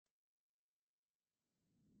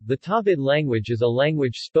The Tawbuid language is a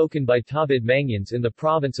language spoken by Tawbuid Mangyans in the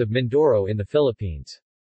province of Mindoro in the Philippines.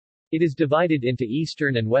 It is divided into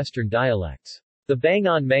Eastern and Western dialects. The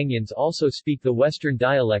Bangon Mangyans also speak the Western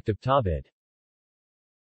dialect of Tawbuid.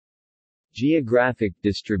 Geographic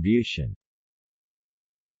distribution.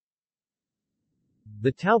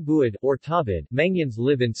 The Tawbuid, or Tawbuid, Mangyans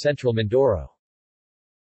live in central Mindoro.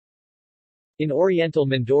 In Oriental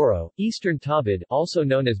Mindoro, Eastern Tawbuid, also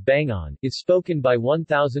known as Bangon, is spoken by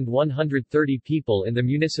 1,130 people in the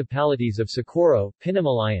municipalities of Socorro,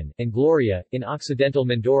 Pinamalayan, and Gloria. In Occidental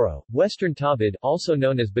Mindoro, Western Tawbuid, also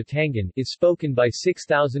known as Batangan, is spoken by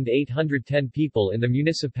 6,810 people in the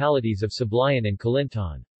municipalities of Sablayan and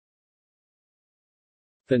Calinton.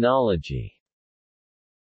 Phonology.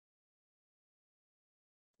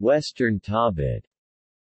 Western Tawbuid.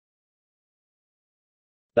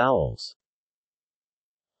 Vowels: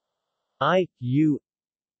 I, U,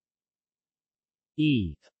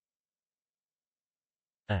 E,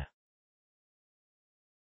 A.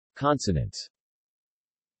 Consonants: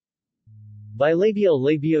 bilabial,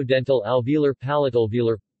 labiodental, alveolar,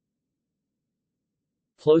 palatalveolar,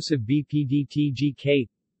 plosive, BPDTGK,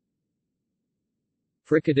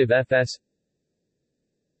 fricative, FS,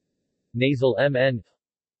 nasal, MN,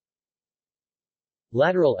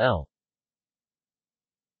 lateral, L,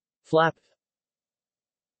 flap,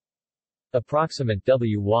 approximant,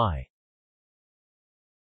 WY.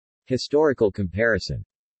 Historical comparison.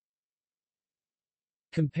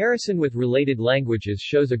 Comparison with related languages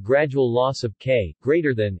shows a gradual loss of K,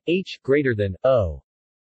 greater than, H, greater than, O.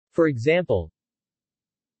 For example,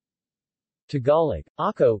 Tagalog,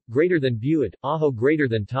 Ako, greater than Buid, Aho greater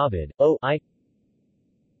than Tawbuid, O, I,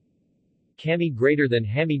 Kami greater than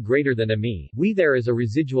Hami greater than Ami. We. There is a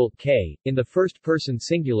residual K in the first person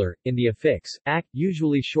singular in the affix ak,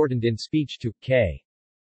 usually shortened in speech to K.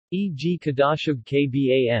 E.g. Kadashug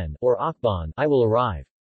Kban or Akban, I will arrive.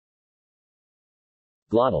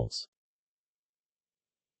 Glottals.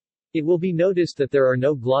 It will be noticed that there are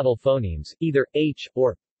no glottal phonemes, either H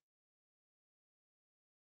or.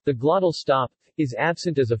 The glottal stop is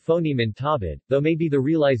absent as a phoneme in Tawbuid, though may be the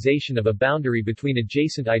realization of a boundary between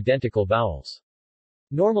adjacent identical vowels.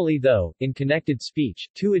 Normally though, in connected speech,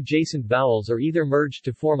 two adjacent vowels are either merged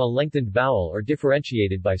to form a lengthened vowel or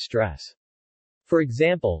differentiated by stress. For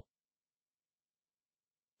example,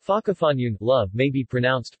 Fakafanyun, love, may be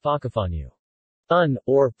pronounced Fakafanyu,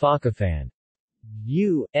 or Fakafan,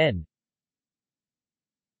 n.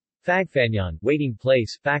 Fagfanyan, waiting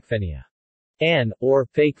place, Fakfania, an, or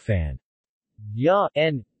Fakefan, ya,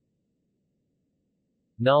 n.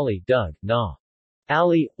 Nali, Doug, na.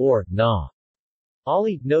 Ali, or na.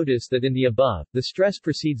 Ali. Notice that in the above, the stress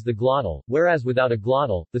precedes the glottal, whereas without a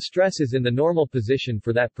glottal, the stress is in the normal position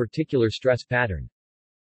for that particular stress pattern.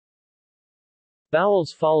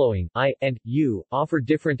 Vowels following I and U offer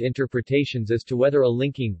different interpretations as to whether a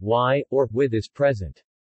linking Y or with is present.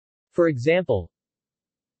 For example,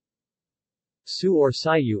 Su or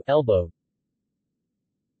Sayu, elbow,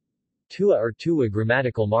 Tua or Tua,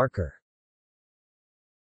 grammatical marker.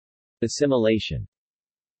 Assimilation.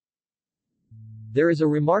 There is a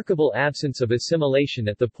remarkable absence of assimilation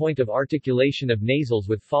at the point of articulation of nasals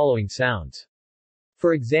with following sounds.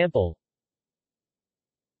 For example,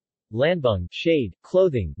 Lambung, shade,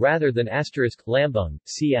 clothing, rather than asterisk, lambung,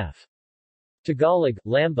 cf. Tagalog,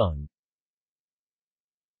 lambung.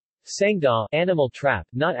 Sangda, animal trap,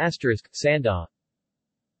 not asterisk, sanda.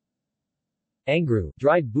 Angru,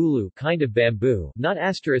 dried bulu, kind of bamboo, not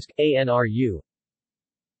asterisk, anru.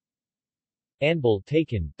 Anbul,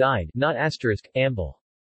 taken, died, not asterisk, ambul.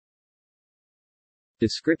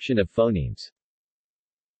 Description of phonemes.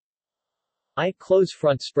 I, close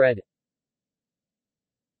front spread.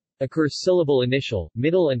 Occurs syllable initial,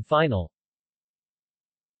 middle and final.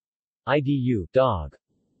 Idu, dog.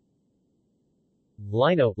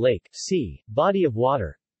 Lino, lake, sea, body of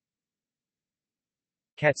water.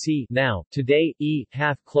 Katsi, now, today, e,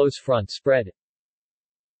 half close front spread.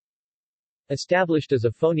 Established as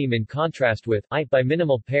a phoneme in contrast with I by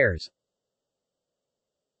minimal pairs.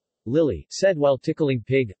 Lily, said while tickling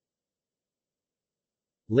pig.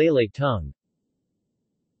 Lele, tongue.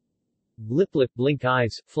 Liplip, blink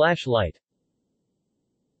eyes, flashlight.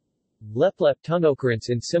 Leplep, tongue.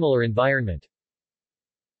 Occurrence in similar environment.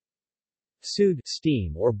 Sood,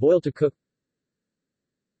 steam or boil to cook.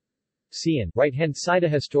 Sian, right-hand side.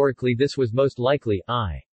 Historically this was most likely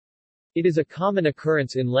I. It is a common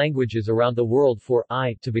occurrence in languages around the world for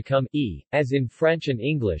I to become e, as in French and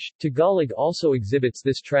English. Tagalog also exhibits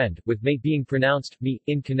this trend, with may being pronounced me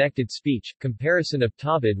in connected speech. Comparison of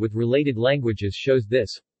Tawbuid with related languages shows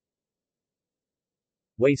this.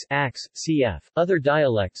 Wace, Axe, cf. Other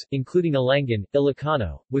dialects, including Alangan,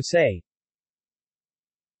 Ilocano, Wasay,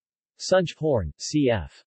 Sunj Horn,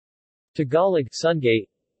 cf. Tagalog, Sungay,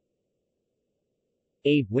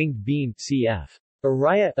 A. Winged bean, cf.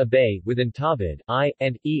 Araya, Abay, within Tawbuid, I,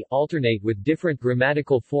 and E, alternate with different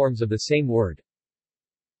grammatical forms of the same word.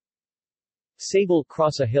 Sable,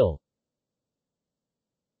 cross a hill.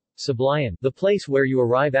 Sablayan, the place where you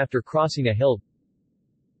arrive after crossing a hill.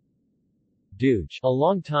 Duge, a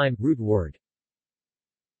long time, root word.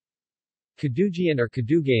 Kadugian or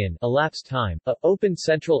Kadugayan, elapsed time, a open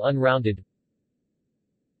central unrounded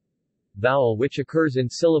vowel which occurs in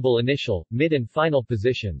syllable initial, mid and final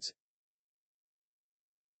positions.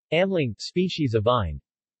 Amling, species of vine.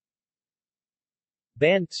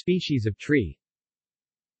 Ban, species of tree.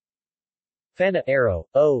 Fana, arrow,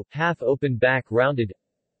 O, half open back rounded.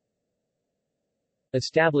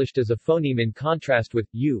 Established as a phoneme in contrast with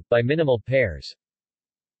U, by minimal pairs.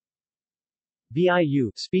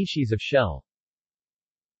 Biu, species of shell.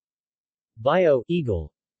 Bio,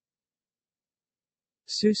 eagle.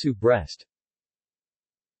 Susu, breast.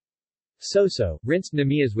 Soso, rinsed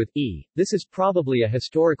namias with E. This is probably a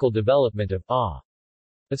historical development of A.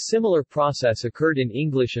 A similar process occurred in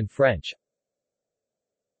English and French.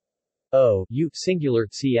 O, U, singular,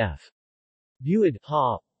 cf. Buid,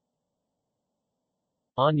 ha.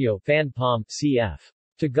 Anyo, fan palm, cf.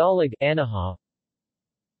 Tagalog, anaha.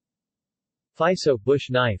 Fiso, bush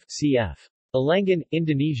knife, cf. Alangan,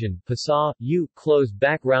 Indonesian, pasa, U, close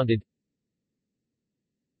back rounded.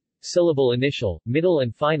 Syllable initial, middle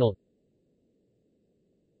and final.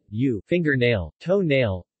 U, fingernail, toe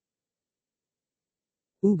nail.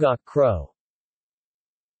 Ugok, crow.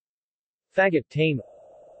 Faggot, tame.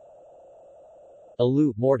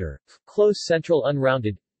 Alu, mortar, close central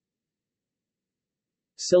unrounded.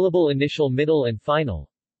 Syllable initial, middle and final.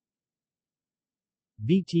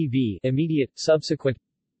 BTV, immediate, subsequent.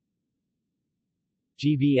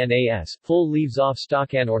 GVNAS, pull leaves off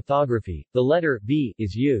stockan orthography, the letter V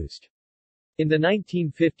is used. In the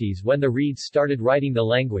 1950s when the Reeds started writing the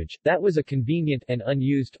language, that was a convenient and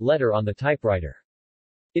unused letter on the typewriter.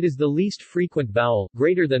 It is the least frequent vowel,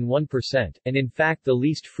 greater than 1%, and in fact the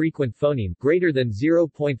least frequent phoneme, greater than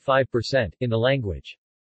 0.5%, in the language.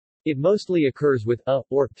 It mostly occurs with a,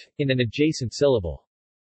 or t, in an adjacent syllable.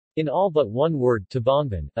 In all but one word,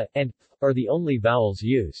 Tabangban, a, and th are the only vowels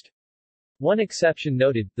used. One exception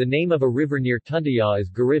noted, the name of a river near Tundaya is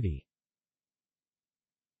Garivi.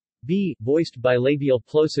 B, voiced bilabial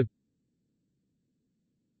plosive.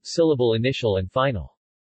 Syllable initial and final.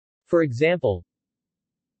 For example,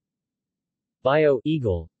 Bio,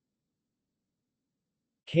 eagle.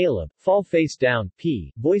 Caleb, fall face down,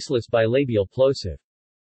 P, voiceless bilabial plosive.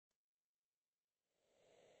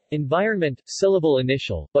 Environment, syllable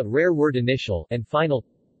initial, but rare word initial, and final.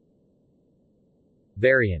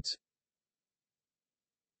 Variants.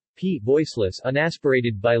 P, voiceless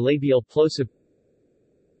unaspirated bilabial plosive.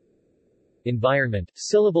 Environment,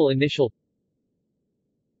 syllable initial.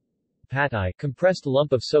 Patai, compressed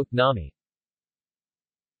lump of soaked nami.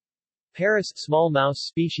 Paris, small mouse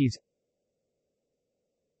species.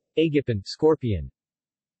 Agipin, scorpion.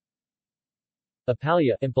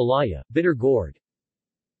 Apalia, impalaya, bitter gourd.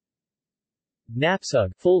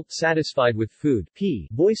 Napsug, full, satisfied with food. P,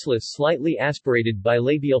 voiceless slightly aspirated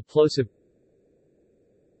bilabial plosive.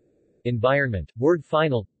 Environment, word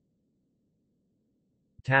final.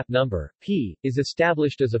 Tap number, P, is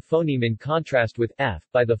established as a phoneme in contrast with F,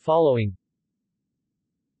 by the following.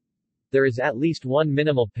 There is at least one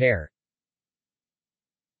minimal pair.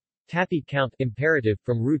 Tapi count, imperative,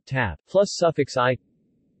 from root tap, plus suffix I.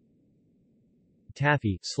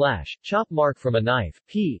 Taffy, slash, chop mark from a knife,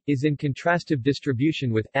 P, is in contrastive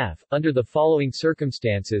distribution with F, under the following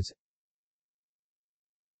circumstances.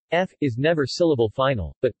 F, is never syllable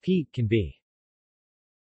final, but P, can be.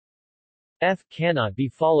 F, cannot be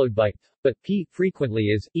followed by th, but P, frequently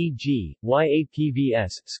is, e.g.,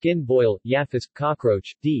 yapvs, skin boil, yaphis,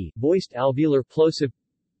 cockroach, D, voiced alveolar plosive.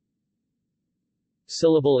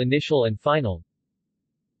 Syllable initial and final.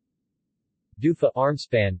 Dufa,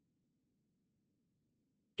 armspan.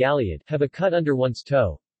 Galliard, have a cut under one's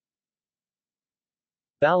toe.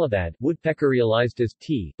 Balabad, woodpecker realized as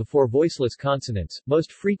T, before voiceless consonants,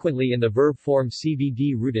 most frequently in the verb form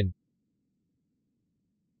CVD rutin.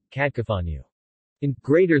 Katkafanyu. In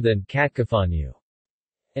greater than Katkafanyu.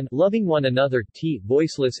 And loving one another T,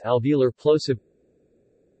 voiceless alveolar plosive.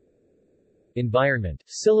 Environment,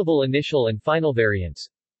 syllable initial and final variants.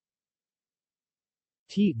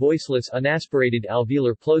 T, voiceless unaspirated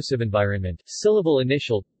alveolar plosive. Environment, syllable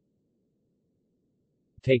initial.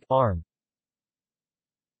 Take, arm.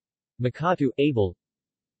 Makatu, able.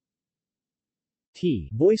 T.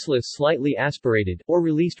 Voiceless slightly aspirated, or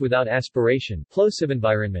released without aspiration, plosive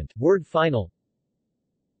environment, word final.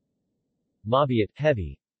 Mabiat,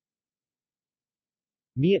 heavy.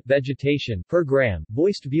 Miat vegetation, per gram,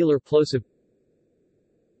 voiced velar plosive.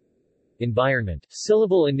 Environment,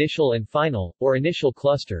 syllable initial and final, or initial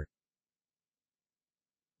cluster.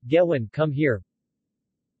 Gewin, come here.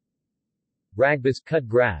 Ragbas, cut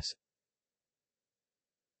grass.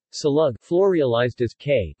 Salug, florialized as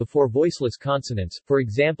k before voiceless consonants, for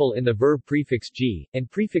example in the verb prefix g,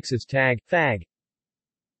 and prefixes tag, fag.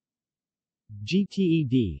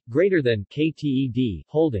 Gted, greater than, kted,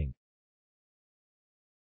 holding.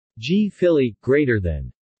 G Philly, greater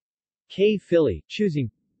than. K Philly,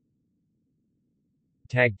 choosing.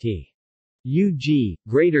 Tag t. Ug,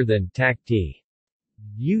 greater than, tag t.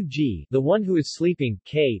 Ug, the one who is sleeping,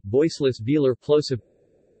 k, voiceless velar plosive.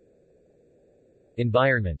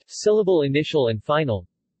 Environment, syllable initial and final.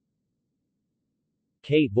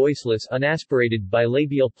 K, voiceless unaspirated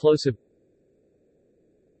bilabial plosive.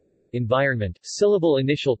 Environment, syllable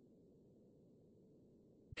initial.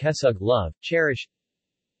 Kesug, love, cherish.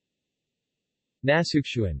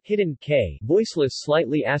 Nasukshuan, hidden, k, voiceless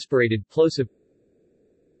slightly aspirated plosive.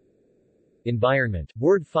 Environment,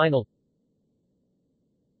 word final.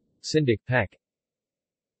 Sindik, peck.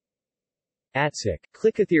 Atsik,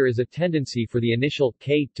 clikathir is a tendency for the initial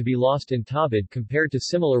k to be lost in Tawbuid compared to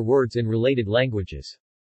similar words in related languages.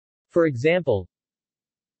 For example,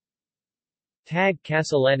 tag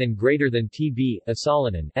kasalanan greater than tb,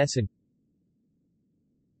 asalanan, essen.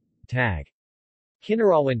 Tag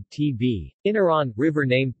Kinarawan, tb, Inaran, river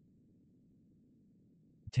name.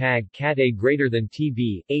 Tag kate greater than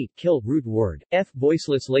tb, 8, kill, root word, f,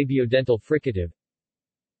 voiceless labiodental fricative.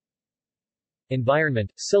 Environment,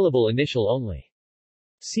 syllable initial only.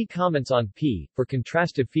 See comments on P, for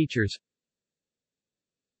contrastive features.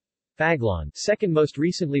 Faglon, second most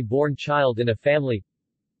recently born child in a family.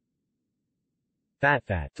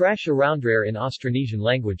 Fatfat, thrash around rare in Austronesian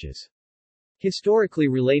languages. Historically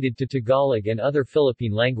related to Tagalog and other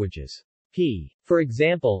Philippine languages. P, for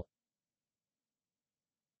example,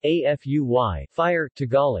 afuy, fire,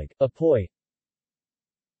 Tagalog, apoy.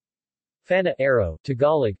 Fana, arrow,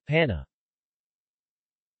 Tagalog, pana.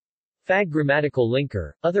 Fag, grammatical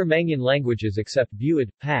linker, other Mangyan languages except Buid,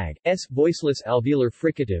 Pag, s, voiceless alveolar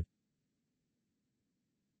fricative.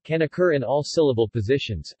 Can occur in all syllable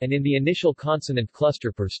positions, and in the initial consonant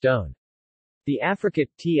cluster per stone. The affricate,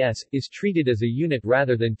 ts, is treated as a unit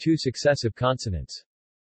rather than two successive consonants.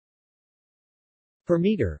 Per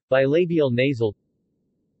meter, bilabial nasal.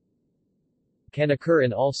 Can occur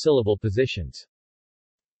in all syllable positions.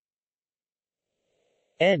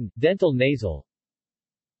 N, dental nasal.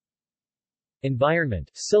 Environment,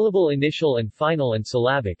 syllable initial and final and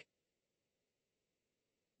syllabic.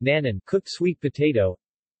 Nanan, cooked sweet potato.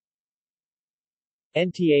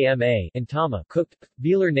 Ntama, Ntama, cooked,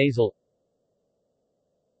 velar nasal.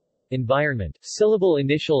 Environment, syllable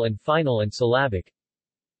initial and final and syllabic.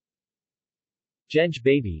 Genj,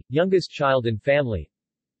 baby, youngest child in family.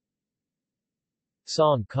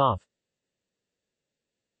 Song, cough.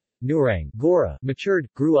 Nurang, Gora, matured,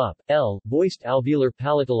 grew up, L, voiced alveolar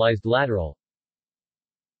palatalized lateral.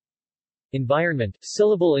 Environment,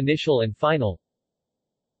 syllable initial and final.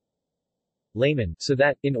 Layman, so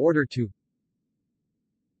that, in order to.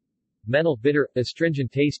 Menal, bitter,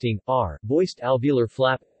 astringent tasting, R, voiced alveolar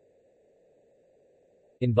flap.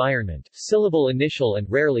 Environment, syllable initial and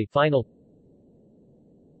rarely final.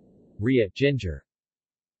 Ria, ginger.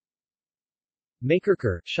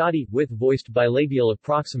 Makerker, shoddy, with voiced bilabial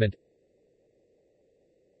approximant.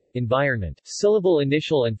 Environment, syllable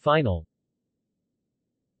initial and final.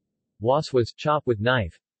 Waswas, chop with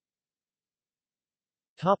knife.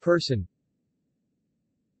 Ta person.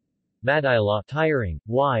 Madila, tiring,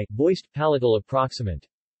 y, voiced palatal approximant.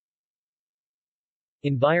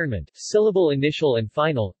 Environment, syllable initial and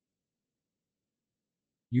final.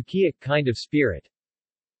 Yukiic, kind of spirit.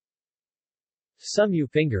 Sumu,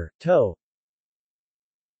 finger, toe.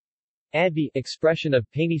 Advi, expression of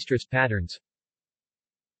panistress patterns.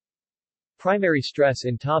 Primary stress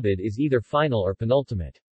in Tawbuid is either final or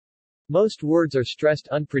penultimate. Most words are stressed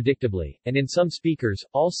unpredictably, and in some speakers,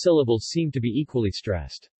 all syllables seem to be equally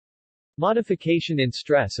stressed. Modification in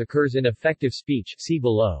stress occurs in effective speech, see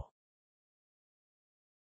below.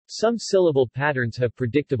 Some syllable patterns have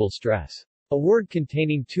predictable stress. A word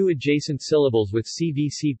containing two adjacent syllables with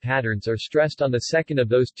CVC patterns are stressed on the second of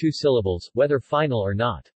those two syllables, whether final or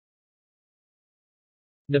not.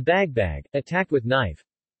 Nabagbag, attack with knife.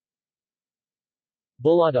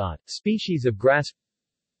 Buladot, species of grass.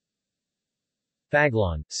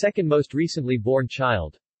 Faglon, second most recently born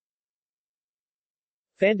child.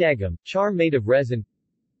 Fandagum, charm made of resin.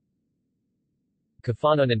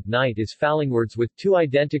 Kafanon night is fouling words with two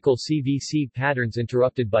identical CVC patterns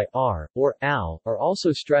interrupted by R, or al, are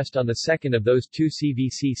also stressed on the second of those two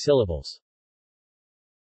CVC syllables.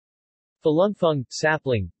 Falungfung,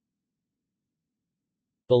 sapling.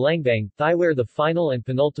 Balangbang, thigh where the final and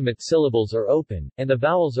penultimate syllables are open, and the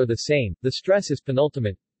vowels are the same, the stress is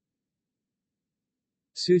penultimate.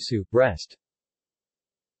 Susu, breast.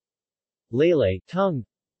 Lele, tongue.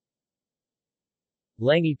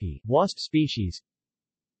 Langipi, wasp species.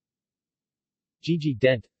 Gigi,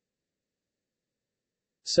 dent.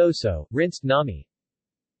 So-so, rinsed nami.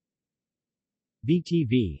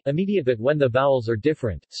 BTV, immediate but when the vowels are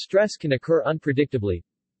different, stress can occur unpredictably.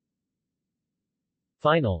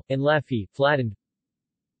 Final, and lafi, flattened.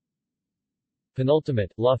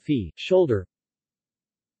 Penultimate, lafi, shoulder.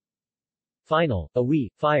 Final, awi,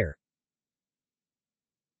 fire.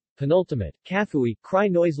 Penultimate, kafui, cry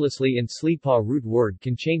noiselessly in Slipa root word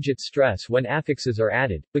can change its stress when affixes are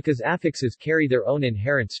added, because affixes carry their own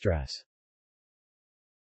inherent stress.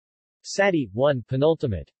 Sati, 1,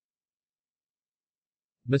 penultimate.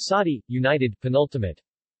 Masadi, united, penultimate.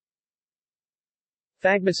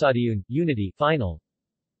 Fagmasadiun, unity, final.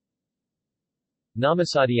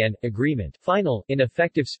 Namasadian, agreement, final. In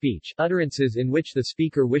effective speech, utterances in which the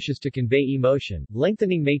speaker wishes to convey emotion,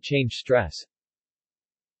 lengthening may change stress.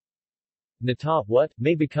 Nata, what,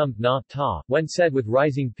 may become na, ta, when said with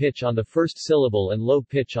rising pitch on the first syllable and low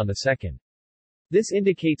pitch on the second. This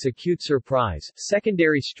indicates acute surprise,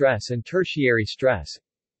 secondary stress and tertiary stress.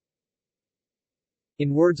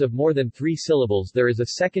 In words of more than 3 syllables there is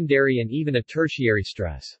a secondary and even a tertiary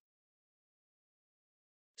stress.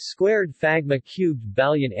 Squared phagma cubed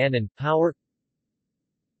balyan anan, power.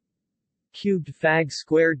 Cubed phag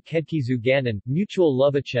squared kedkizuganan, mutual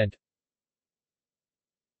lovachent.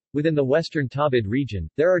 Within the western Tawbuid region,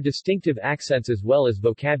 there are distinctive accents as well as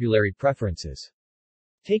vocabulary preferences.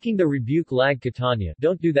 Taking the rebuke lag Catania,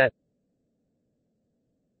 don't do that.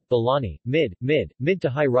 Balani, mid to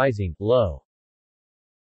high rising, low.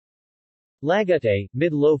 Lagate,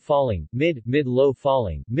 mid-low falling, mid-low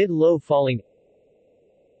falling, mid-low falling.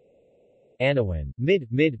 Anawan,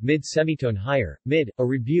 mid-semitone higher, mid. A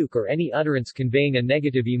rebuke or any utterance conveying a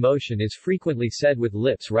negative emotion is frequently said with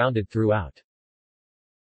lips rounded throughout.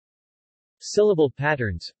 Syllable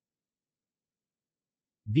patterns.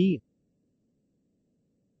 V.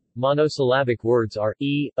 Monosyllabic words are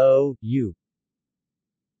e, o, u.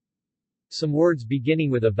 Some words beginning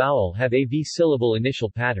with a vowel have a V-syllable initial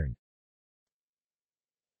pattern.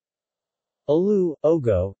 Alu,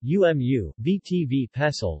 Ogo, UMU, VTV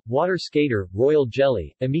Pestle, Water Skater, Royal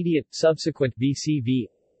Jelly, immediate, subsequent VCV.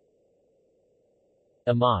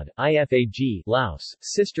 Ahmad, IFAG, Laos,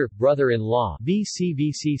 sister, brother-in-law,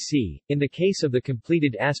 VCVCC, in the case of the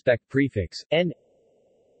completed aspect prefix, N.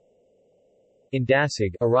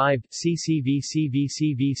 Indasig, arrived,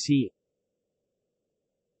 CCVCVCVC.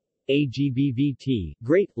 AGBVT,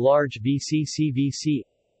 great, large VCCVC.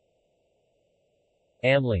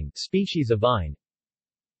 Amling, species of vine.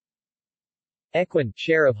 Equine,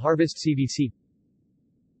 share of harvest CVC.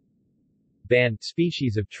 Ban,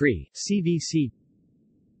 species of tree, CVC.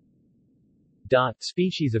 Dot,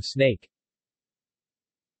 species of snake.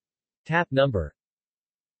 Tap number.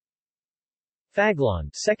 Faglon,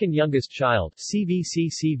 second youngest child,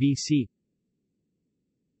 CVC.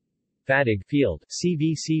 Fadig, field,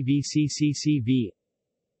 CVCVCCCV.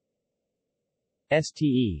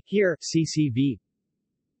 STE, here, CCV.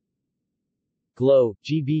 Glow,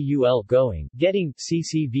 GBUL, going, getting,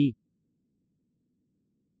 CCV.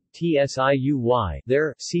 TSIUY,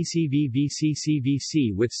 there,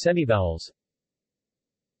 CCVVCCVC with semivowels.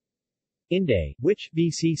 Inde, which,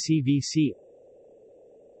 VCCVC.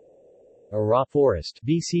 Ara forest,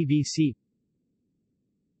 VCVC.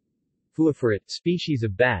 Fuiferate, species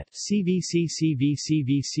of bat,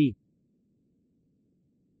 CVCCVCVC.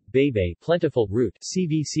 Bebe, plentiful root,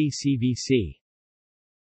 CVCCVC.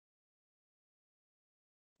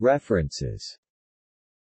 References.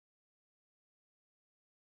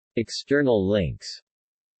 External links.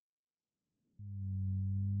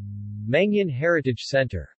 Mangyan Heritage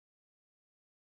Center